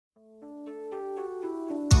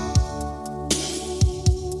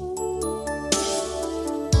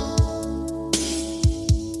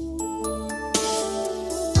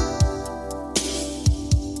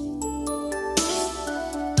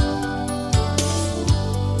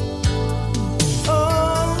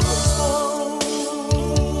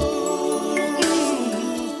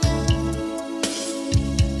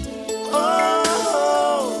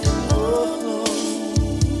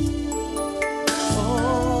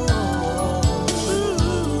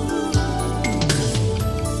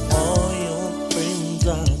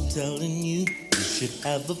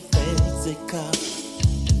have a fancy car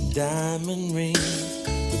and diamond rings.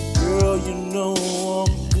 But girl, you know all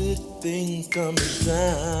good things come in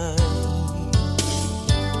time.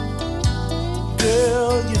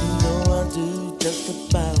 Girl, you know I do just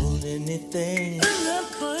about anything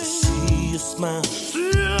to see you smile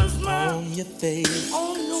on your face.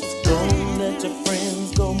 So don't let your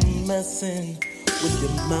friends go messing with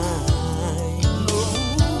your mind.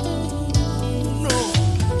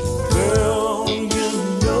 Girl, you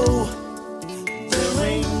know there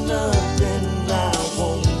ain't nothing I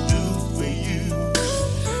won't do for you.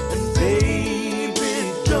 And baby,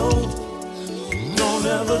 don't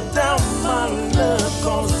ever doubt my love,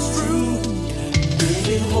 'cause it's true.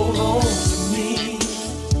 Baby, hold on to me.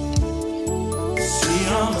 See,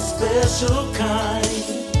 I'm a special kind,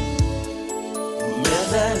 man,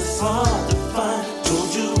 that is hard to find. Told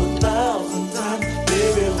you 1,000 times,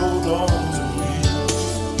 baby, hold on to me.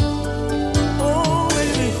 Oh,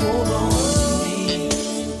 baby, hold on to me.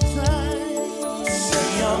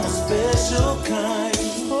 See, I'm a special kind,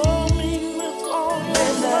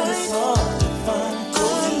 man, that is hard to find.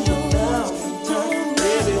 Told you 1,000 times,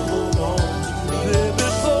 baby, hold on to me. Baby,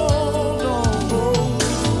 hold on.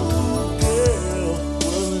 Oh, girl,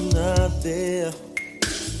 wasn't I there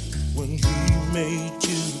when he made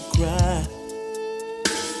you cry?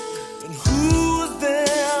 And who was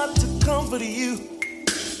there to comfort you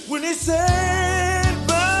when he said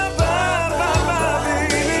bye, bye, bye, bye,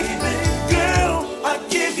 baby? Girl, I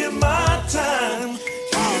give you my time.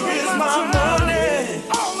 Here is my money,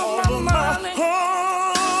 all of my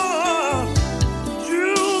heart.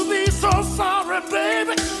 You'll be so sorry,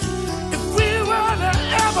 baby, if we were to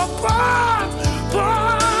ever part.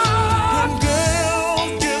 And girl,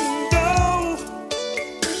 you know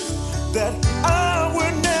that I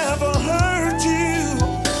will never hurt you.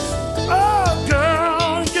 Oh,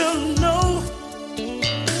 girl, you know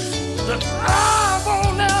that I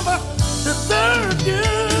won't ever desert you.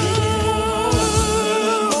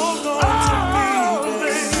 Hold on to me,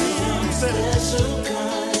 baby. I'm a special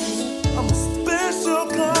kind. I'm a special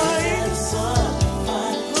kind.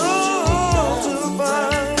 Oh, to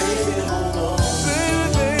find. Baby, hold on.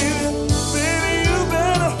 Baby, you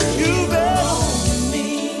better.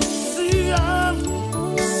 See, I'm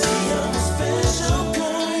a special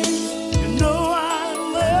kind. You know I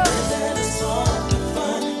love that is hard to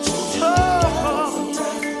find. Told you 1,000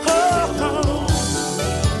 times.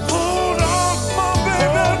 Hold on, my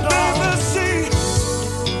baby, see,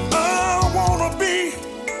 I wanna be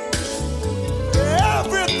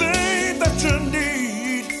everything that you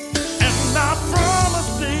need. And I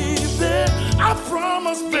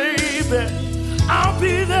promise, baby, I'll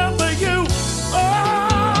be there for you. Oh,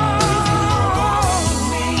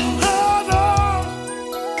 hold on.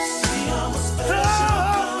 See, I'm a special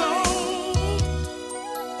kind.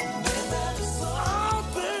 Oh,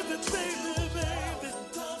 baby,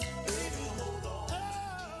 hold on.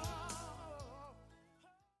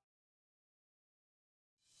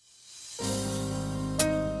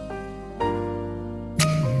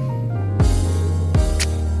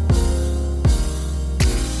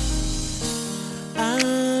 I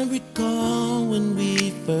recall when we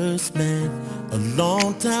first met a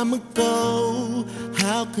long time ago.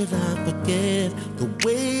 How could I forget the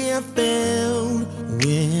way I felt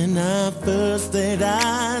when I first laid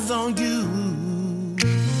eyes on you?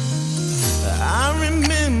 I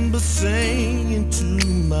remember saying to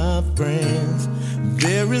my friends,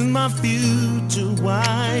 there is my future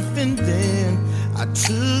wife. And then I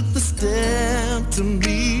took the step to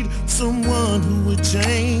meet someone who would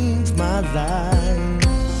change my life.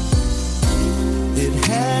 It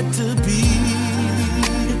had to be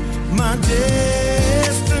my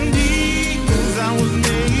destiny, 'cause I was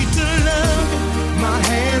made to love you, my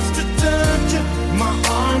hands to touch you, my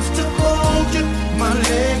arms to hold you, my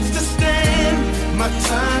legs to stand, my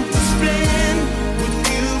time to spend with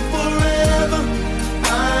you forever.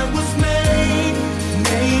 I was made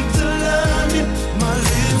to love you, my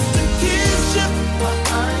lips to kiss you, my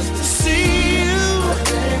eyes to see you, my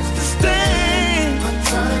legs to stand, my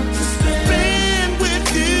time to spend with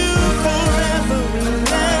you forever and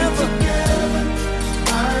ever.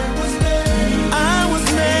 I was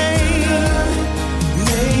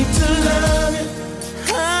made to love you.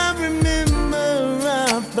 I remember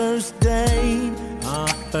our first date,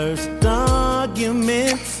 our first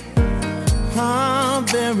arguments, our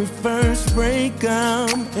very first breakup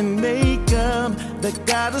and makeup that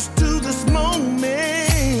got us to this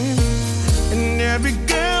moment. And every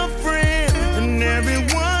girlfriend and every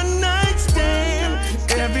one night stand,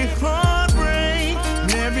 every heartbreak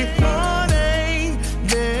and every heartache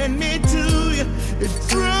led me to you. It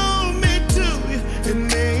drove me to you. It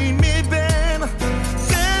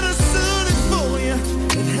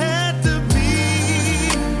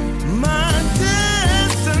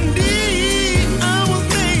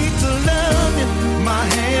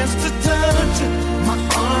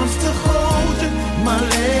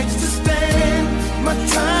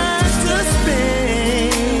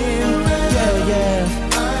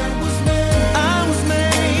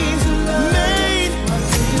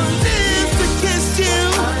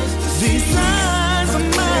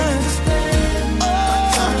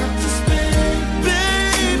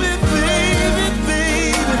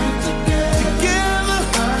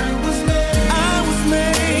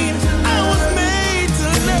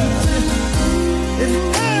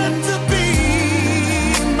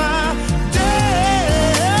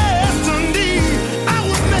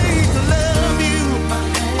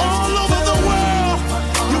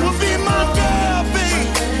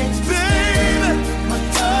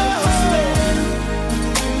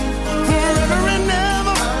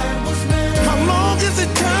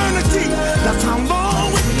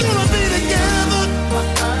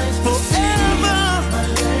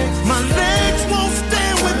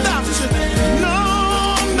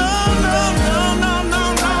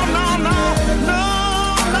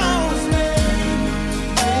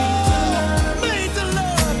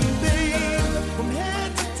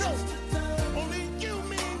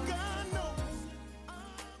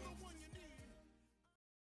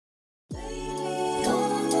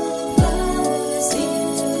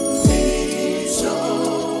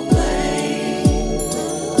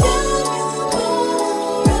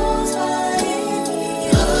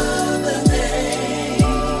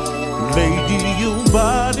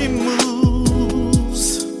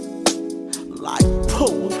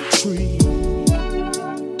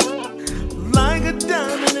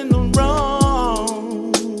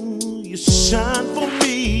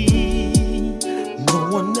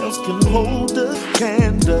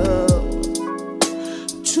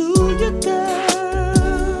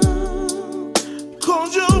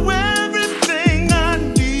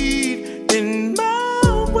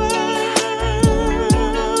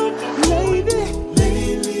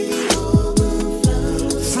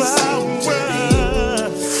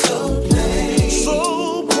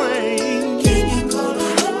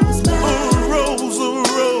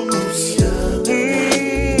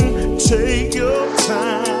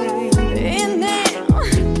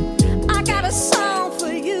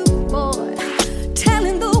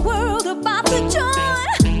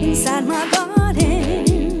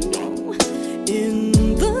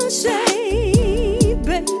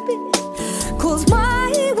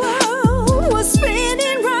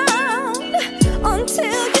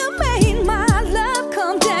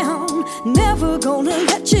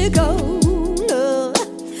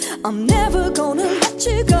I'm never gonna let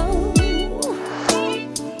you go.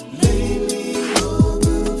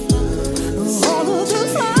 All of the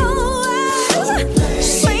flowers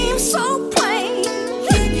seem so plain.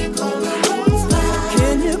 Can you call a rose back?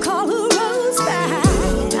 Can you call a rose back?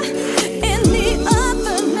 Any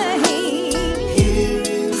other name? Here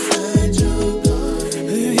inside your garden,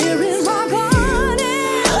 here in my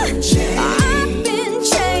garden, I've been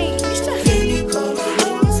changed. Can you call a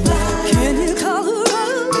rose back? Can you call a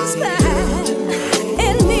rose back?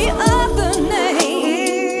 Any other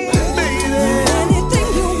name? Anything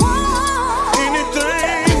you want,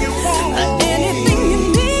 Anything you want, anything you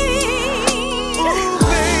need,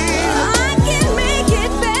 I can make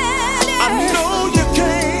it better. I know you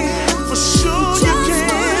can, for sure you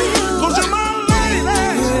can, 'cause you're my lady.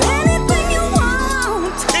 Anything you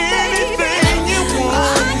want, baby, Anything you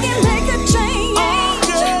want. I can make a change.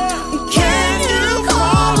 Can you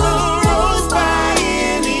call a rose by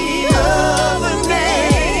any other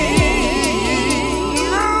name?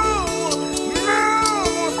 No, no,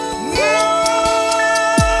 no,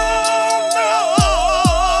 no.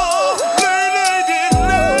 Lady,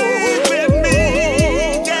 lay with me,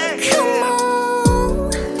 yeah. Come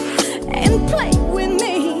on and play with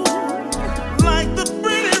me. Like the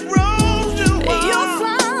pretty rose you Your are,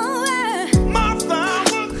 flower, my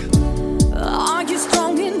flower. are you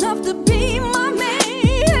strong enough to be my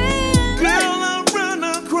man? Girl, I run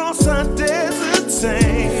across a desert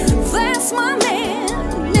sand. That's my man.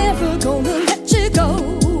 Never gonna let you go.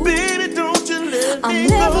 Baby, don't you let I'm me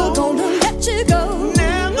never go. gonna let you go.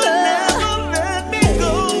 Never, never let me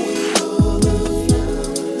go.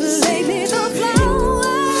 Lately the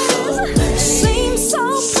flowers seem so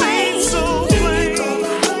plain. So plain.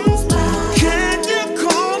 Can you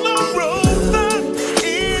call a rose back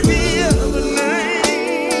any other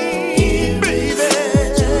name, baby?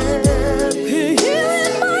 Here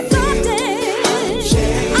in my garden,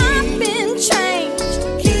 I've been changed.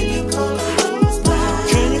 Can you call a rose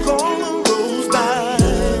back?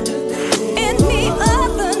 Any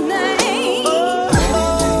other name?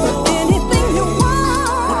 Anything you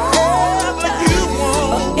want, Whatever you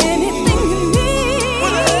want, anything you need,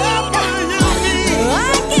 whatever you need.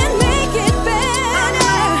 I can make it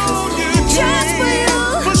better. Just for you,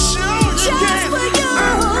 For sure you just can. for you.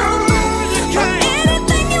 You can.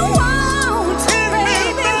 Anything you want,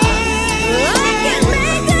 baby, I can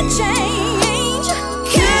make a change.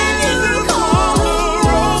 Can you call a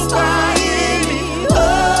rose by any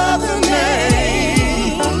other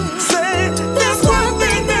name? Say, there's one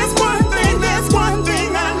thing, there's one thing, there's one thing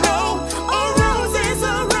I know. A rose is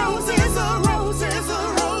a rose is a rose is a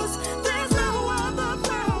rose. There's no other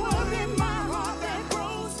flower in my heart that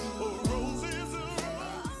grows. A rose is a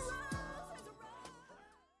rose.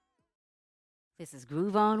 This is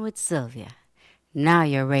Groove On with Sylvia. Now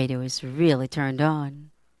your radio is really turned on.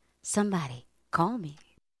 Somebody, call me.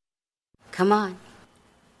 Come on.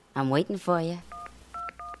 I'm waiting for you.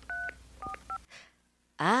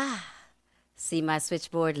 Ah, see my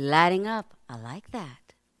switchboard lighting up. I like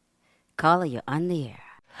that. Caller, you're on the air.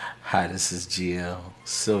 Hi, this is GL.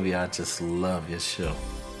 Sylvia, I just love your show.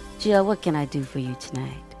 Jill, what can I do for you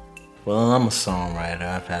tonight? Well, I'm a songwriter.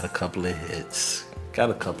 I've had a couple of hits. Got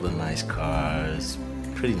a couple of nice cars.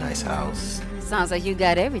 Pretty nice house. Sounds like you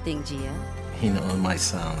got everything, Jill. You know, it might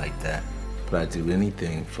sound like that, but I do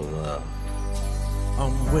anything for love.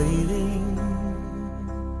 I'm waiting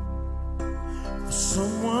for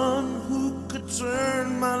someone who could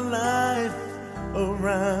turn my life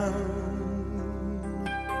around.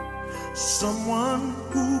 Someone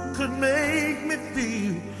who could make me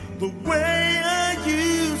feel the way I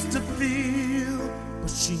used to feel,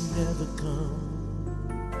 but she never comes.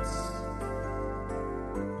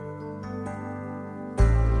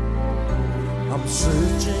 I'm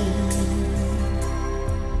searching,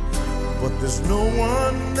 but there's no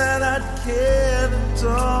one that I'd care to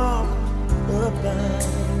talk about.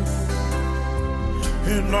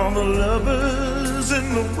 And all the lovers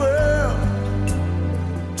in the world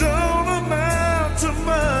don't amount to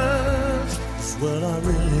much. 'Cause what I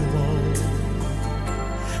really want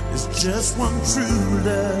is just one true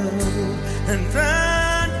love, and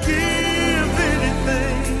I'd give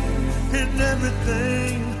anything and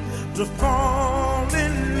everything to fall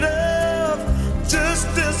in love. Just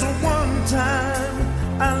this one time,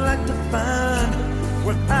 I like to find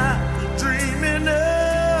what I'm dreaming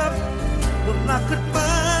of. Well, I could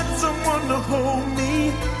find someone to hold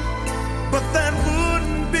me, but that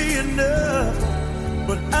wouldn't be enough.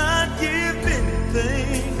 But I'd give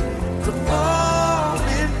anything to fall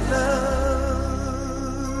in love.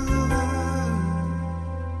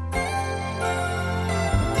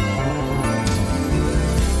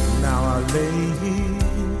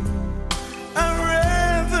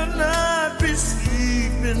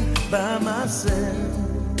 by myself,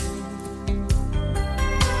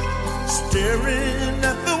 staring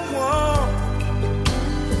at the wall.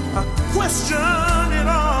 I question it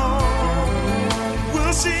all.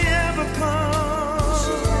 Will she ever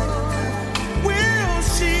come? Will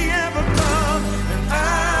she ever come? And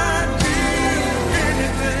I'd give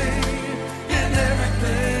anything and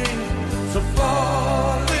everything to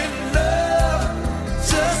fall in love.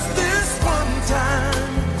 Just this one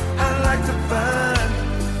time, I'd like to find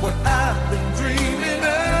what I've been dreaming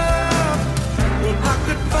of. Well, I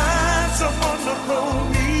could find someone to hold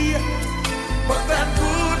me, but that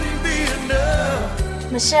wouldn't be enough.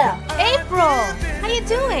 Michelle. April, how you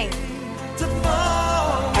doing?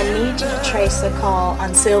 I need you to trace the call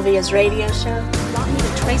on Sylvia's radio show. Want me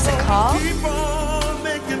to trace a call? Keep on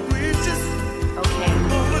making bridges. Okay.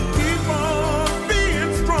 Gonna keep on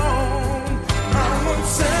being strong. I won't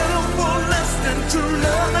settle for less than true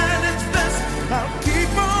love at its best. I'll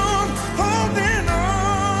keep on holding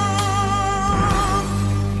on.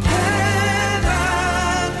 And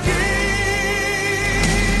I'll give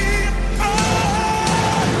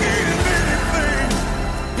anything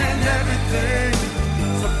and everything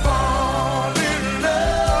to fall in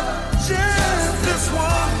love. Just this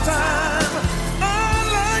one time, I'd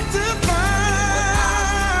like to find.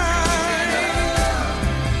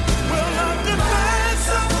 Well, I could find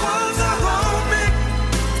someone to hold me,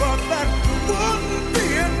 but that wouldn't be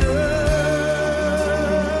enough.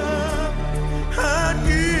 I'd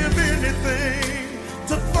give anything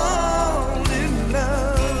to fall in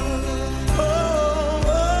love.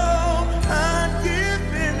 Oh, I'd give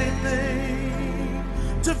anything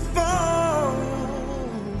to fall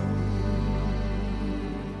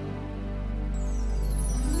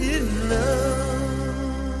in love.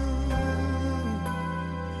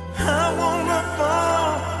 I wanna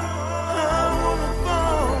fall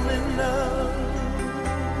in love.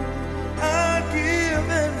 I'd give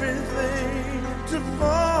everything to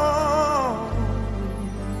fall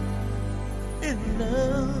in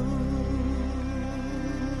love.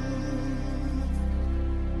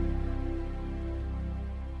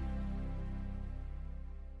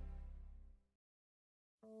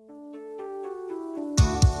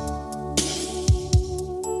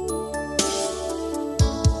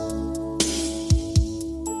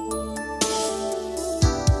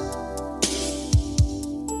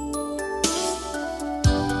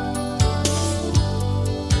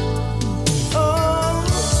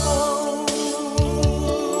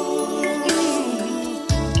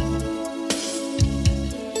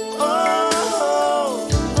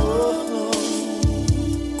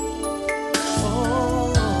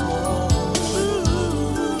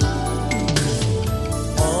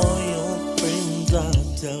 All your friends are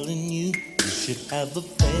telling you you should have a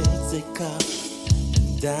fancy car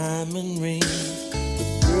and diamond rings.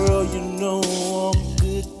 But girl, you know all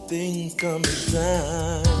good things come in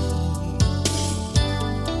time.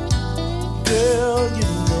 Girl, you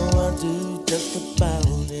know I'll do just about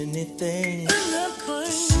anything to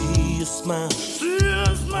see you smile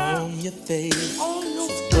on your face. So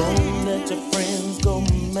don't let your friends go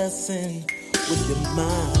messing with your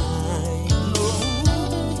mind.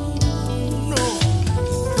 No,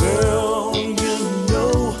 girl, you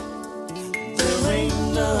know there ain't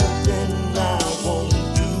nothing I won't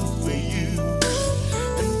do for you.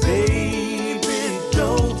 And baby,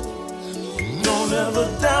 don't ever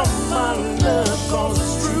doubt my love, 'cause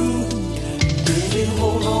it's true. Baby,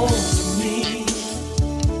 hold on to me.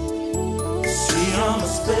 See, I'm a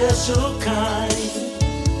special kind,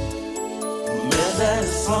 man, that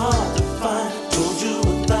is hard to find. Told you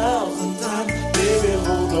 1,000 times, baby,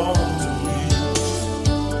 hold on to me.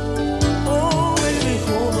 Oh, baby,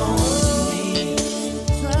 hold on to me.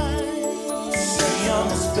 See, I'm a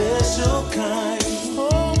special kind,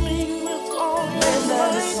 man,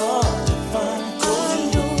 that is hard to find. Told you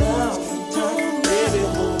 1,000 times, baby,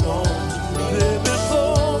 hold on to me. Baby,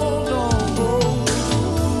 hold on. Oh,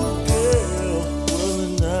 girl,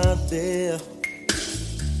 wasn't I there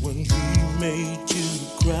when he made you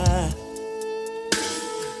cry?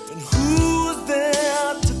 And who was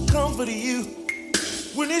there to comfort you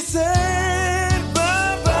when he said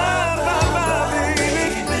bye, bye, bye, bye,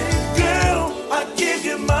 baby? Girl, I give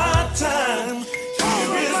you my time.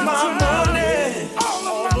 Here is my money. All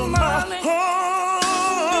of my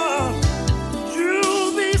heart.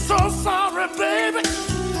 You'll be so sorry, baby,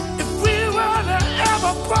 if we were to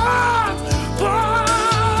ever part.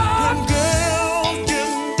 And girl, you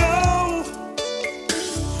know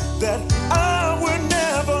that I would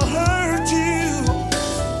never hurt you.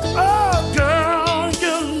 Oh, girl,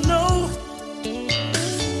 you know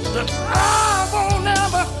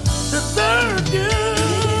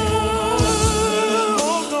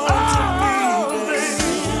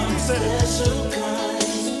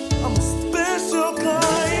I'm a special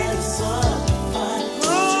kind.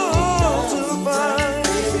 Oh, to find.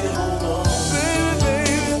 Baby,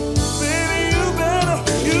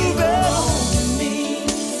 you better.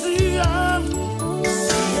 See, I'm a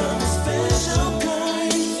special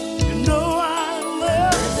kind. You know I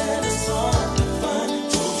love.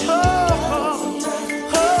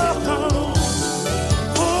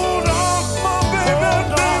 Hold on, my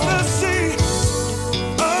baby, see,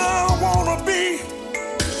 I wanna be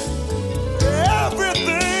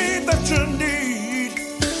everything that you need.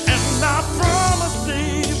 And I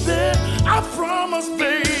promise,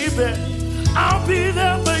 baby, I'll be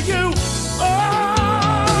there for you. Oh,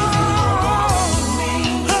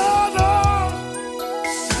 hold on.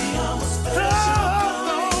 See, I'm a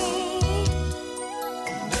special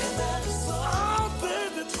oh,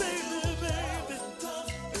 baby,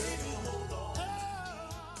 hold on.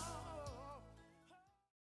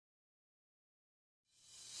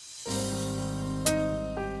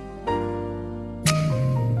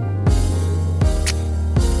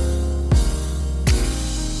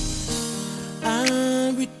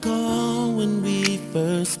 I recall when we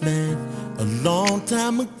first met a long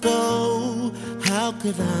time ago. How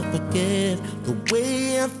could I forget the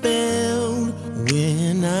way I felt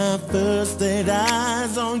when I first laid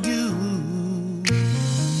eyes on you?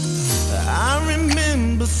 I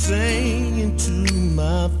remember saying to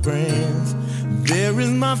my friends, there is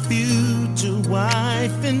my future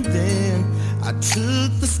wife, and then I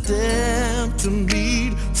took the step to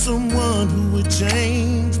meet someone who would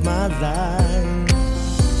change my life.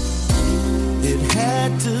 It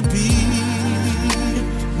had to be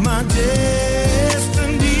my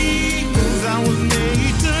destiny, 'cause I was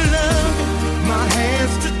made to love you, my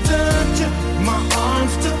hands to touch you, my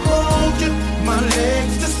arms to hold you, my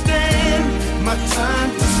legs to stand, my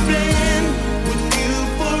time to spend with you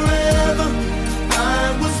forever. I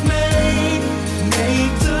was made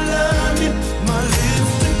to love you, my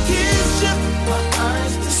lips to kiss you, my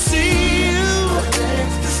eyes to see you, my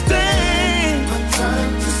legs to stand, my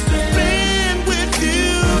time to spend with you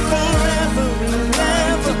forever and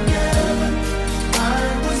ever. I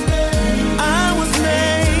was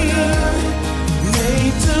made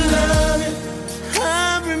to love you. I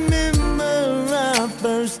remember our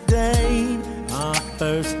first date, our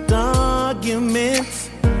first arguments,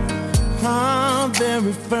 our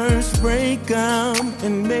very first breakup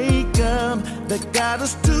and makeup that got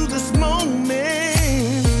us to this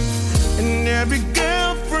moment. And every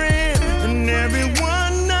girlfriend and every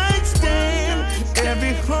one night stand,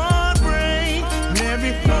 every heartbreak and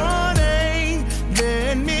every heartache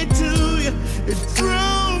led me to you. It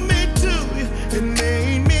drove me to you. It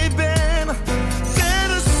made me better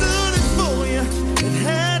suited for you. It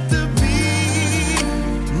had to be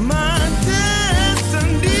my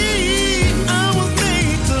destiny. I was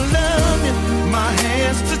made to love you, my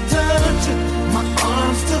hands to touch you, my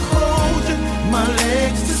arms to hold you, my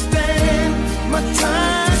legs to stand, my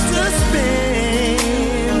time to spend.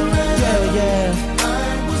 Yeah.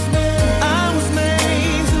 I was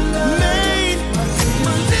made to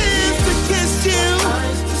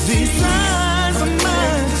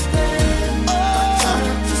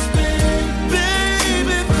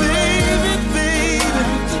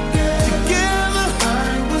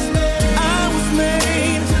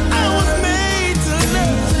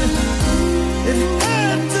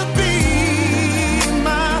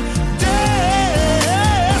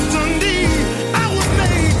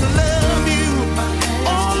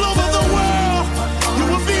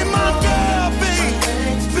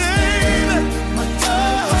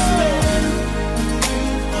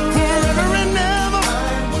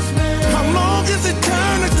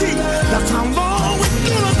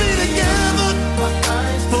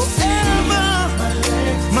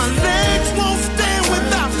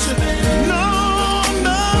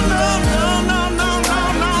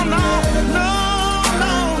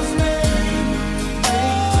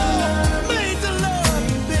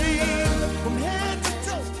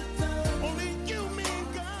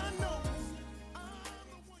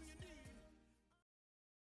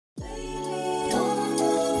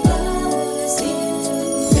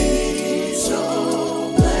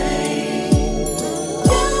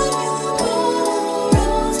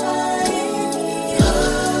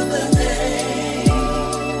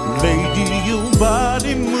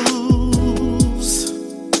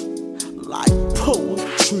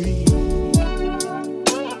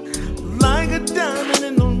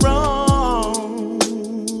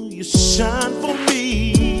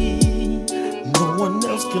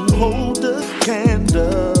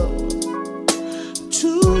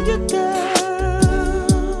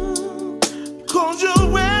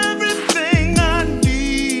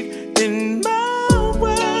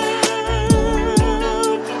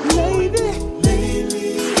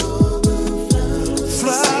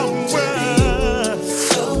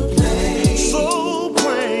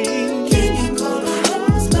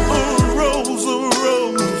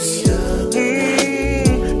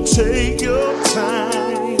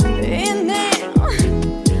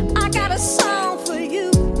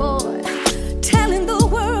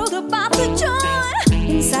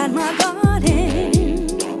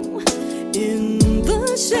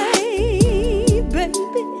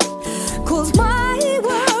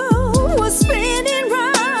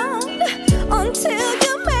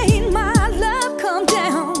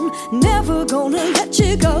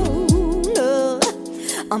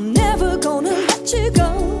I'm never gonna let you go.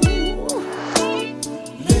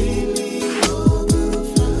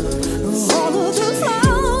 All of the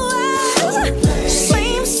flowers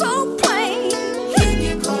seem so plain. Can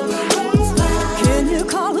you call a rose back? Can you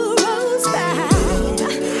call a rose back?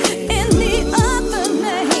 Any other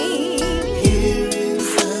name? Here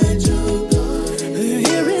inside your garden,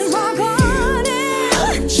 here in my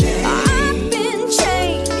garden, I've been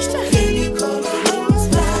changed. Can you call a rose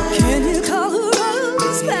back? Can you call a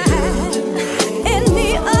rose back? Any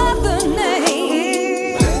other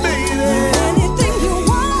name? Anything you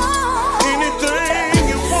want, Anything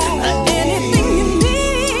you want, anything you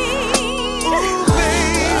need,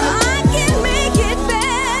 I can make it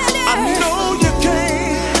better. I know you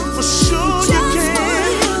can, for sure you Just can, for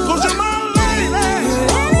you. 'cause you're my lady.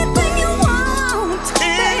 Anything you want,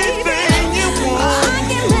 Anything you want. I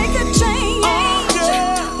can make a change.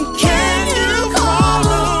 Can you Call call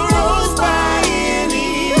a a rose by any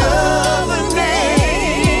other name.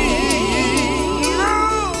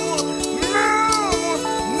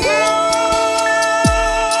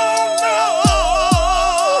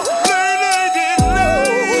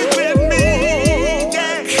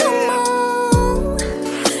 Come on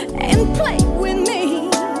and play with me.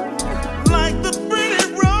 Like the pretty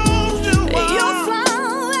rose you Your are,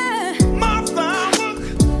 flower. my flower.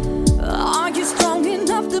 Are you strong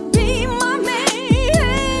enough to be my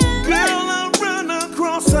man? Girl, I run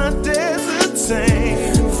across a desert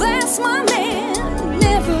sand. That's my man.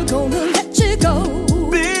 Never gonna let you go.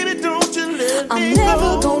 Baby, don't you let me I'm go. never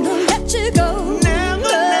gonna let you go.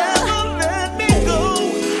 Never, never let me go.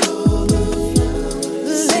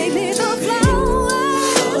 Lately the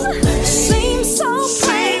flowers seem so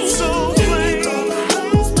plain. Seems so plain.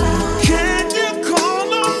 Can you call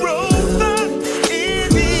a rose by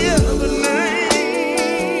any other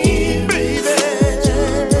name, baby?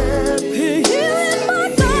 Here in my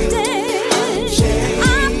garden,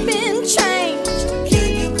 I've been changed. Can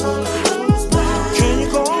you call a rose by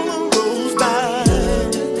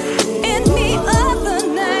Any other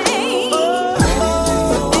name?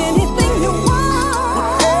 Anything you want,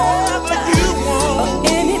 whatever you want,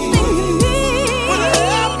 anything you need,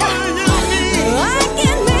 whatever you need? I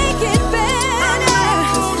can make it better.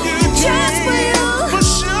 Just for you, For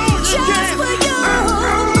sure you just can. for you.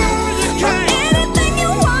 You can. Anything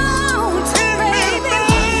you want, baby,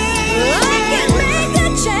 I can make a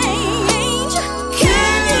change.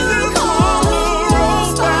 Can you call a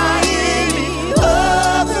rose by any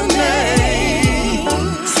other name?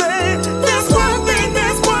 Say, there's one thing,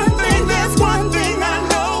 there's one thing, there's one thing I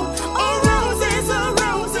know. A rose is a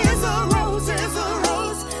rose is a rose is a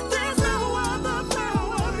rose. There's no other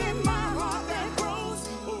flower in my heart that grows.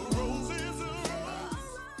 A rose is a rose.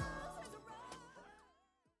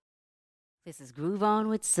 This is Groove On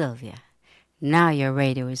with Sylvia. Now your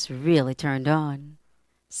radio is really turned on.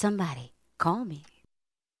 Somebody call me.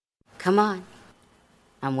 Come on.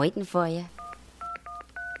 I'm waiting for you.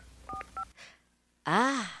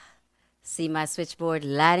 Ah, see my switchboard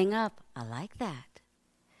lighting up. I like that.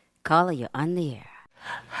 Caller, you're on the air.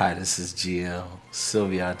 Hi, this is GL.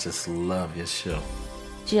 Sylvia, I just love your show.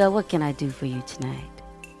 Jill, what can I do for you tonight?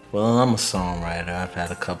 Well, I'm a songwriter. I've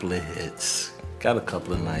had a couple of hits. Got a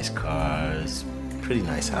couple of nice cars. Pretty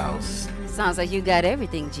nice house. Sounds like you got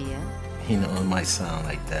everything, Jill. You know, it might sound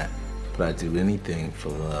like that, but I do anything for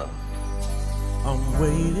love. I'm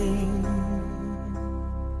waiting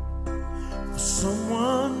for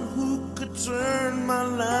someone who could turn my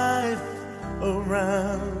life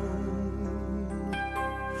around.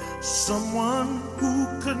 Someone who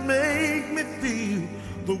could make me feel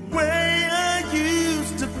the way I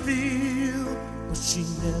used to feel, but she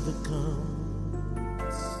never comes.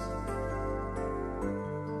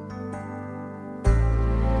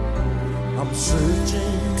 I'm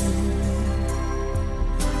searching,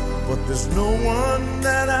 but there's no one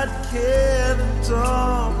that I'd care to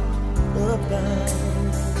talk about.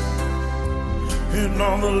 And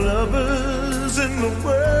all the lovers in the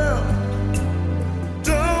world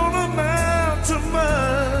don't amount to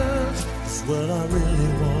much. 'Cause what I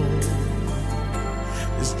really want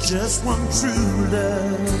is just one true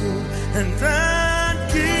love, and I'd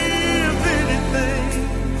give anything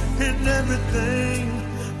and everything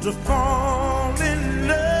to fall in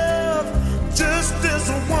love. Just as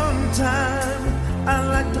a one time I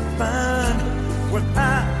like to find what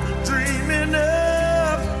I'm dreaming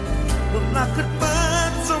of. Well, I could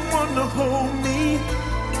find someone to hold me,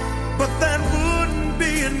 but that wouldn't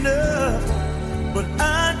be enough. But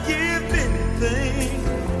I'd give anything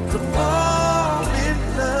to fall in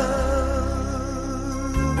love.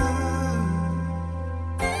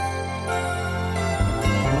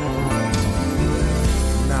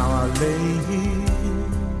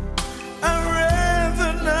 I'd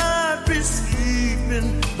rather not be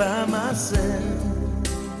sleeping by myself,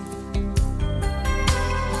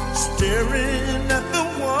 staring at the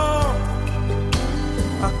wall.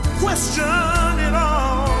 I question it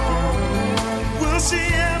all. Will she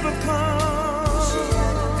ever come?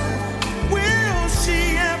 Will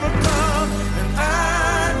she ever come? And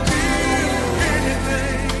I'd give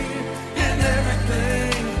anything and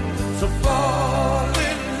everything to fall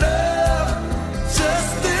in love.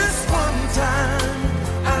 Just this one time,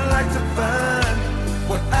 I'd like to find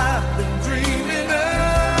what I've been dreaming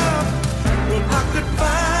of. Well, I could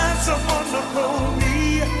find someone to hold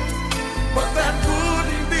me, but that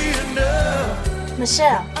wouldn't be enough.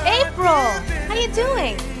 Michelle, April, how you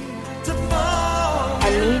doing? To fall I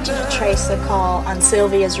need you to trace the call on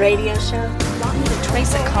Sylvia's radio show. Want me to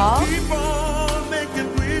trace a call? keep on making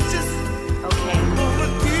wishes. Okay. Gonna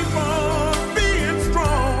keep on being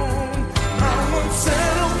strong. I won't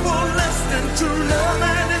settle for less than true love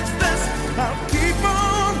and its best. I'll keep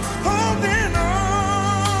on holding on.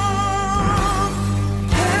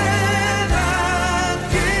 And I'll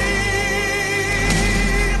give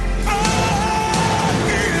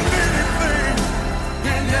anything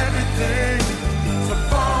and everything to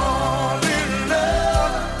fall in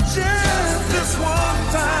love. Just this one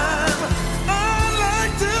time, I'd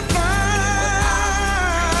like to find.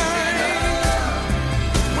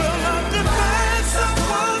 Well, I've to find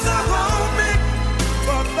someone to hold me,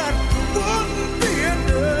 but that wouldn't be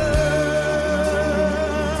enough.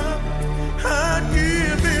 I'd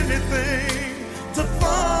give anything to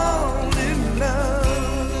fall in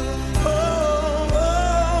love.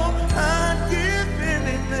 Oh, I'd give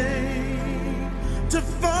anything to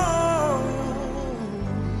fall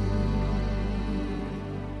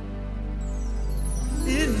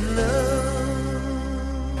in love.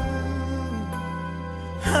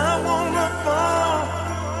 I wanna fall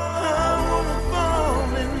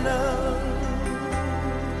in love.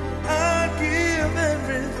 I give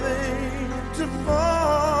everything to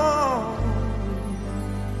fall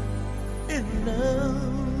in love.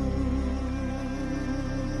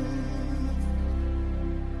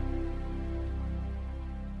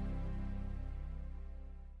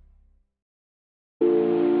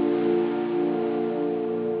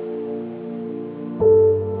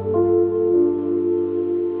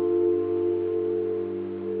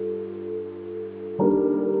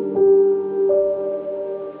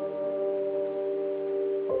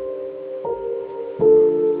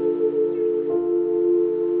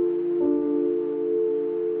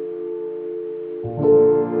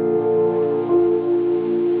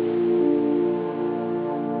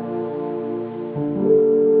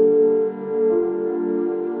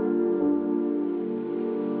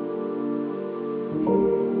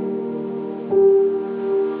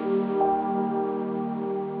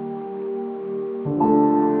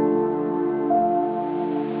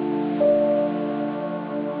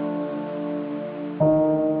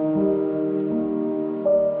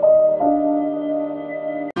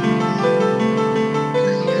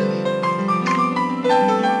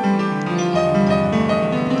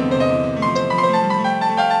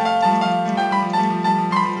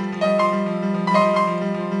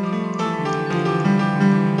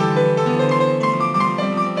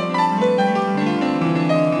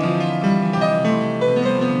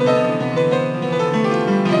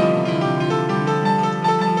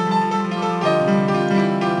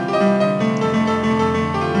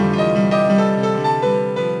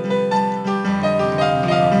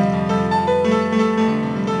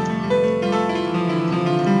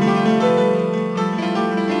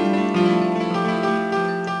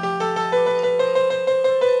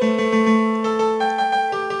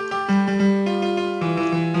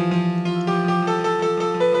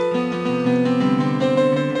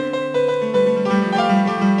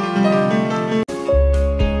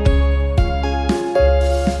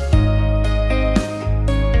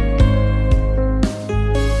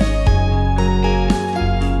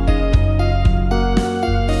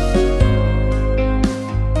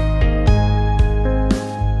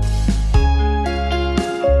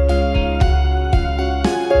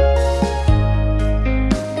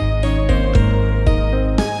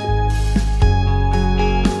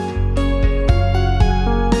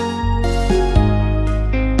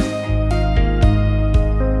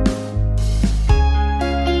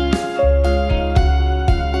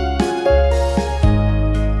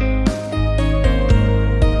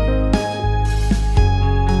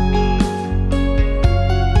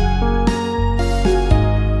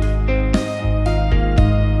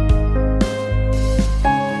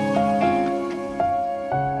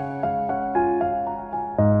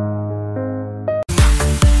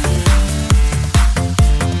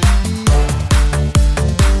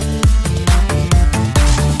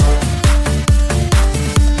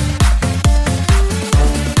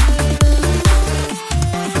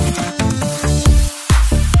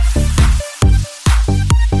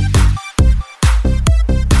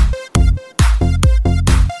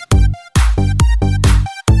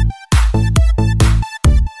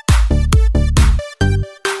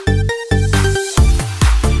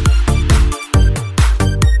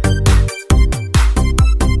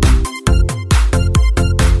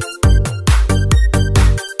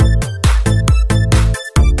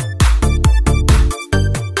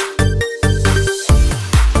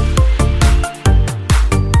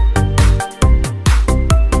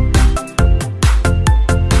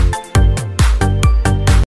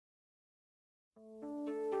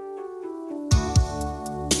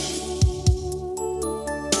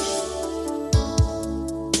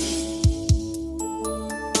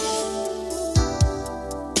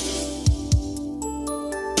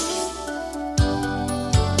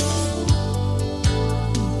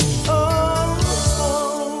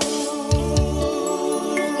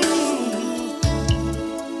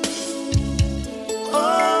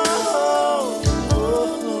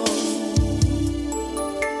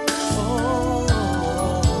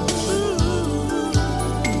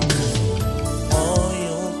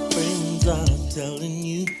 telling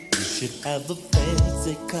you you should have a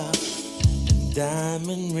fancy car and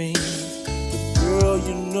diamond rings. But girl,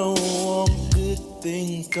 you know all good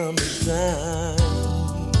things come in time.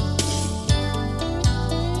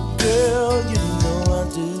 Girl, you know I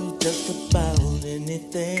do just about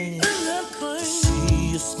anything to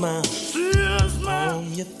see a smile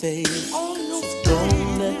on your face. So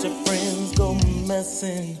don't let your friends go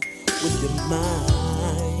messing with your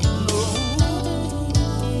mind.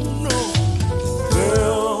 No.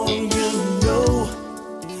 Girl, you know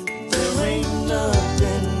there ain't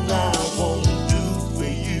nothing I won't do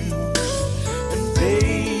for you. And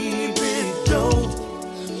baby,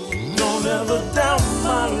 don't ever doubt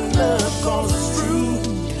my love, 'cause it's true.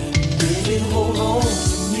 Baby, hold on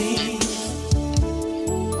to me.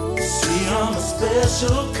 See, I'm a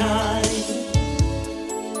special kind,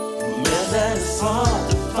 man that is hard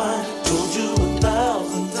to find. Told you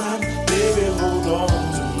 1,000 times, baby, hold on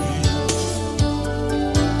to me.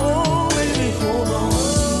 Oh, baby, hold on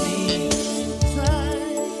to me.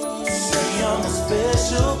 See, I'm a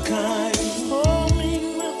special kind,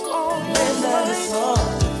 man that is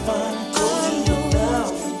hard to find. Told you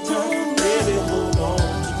 1,000 times, baby, hold on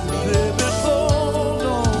to me. Baby, hold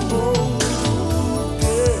on. Oh,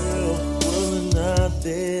 girl, was not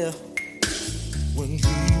there when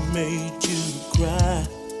he made you cry?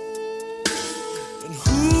 And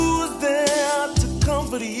who was there to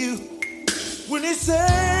comfort you when he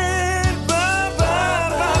said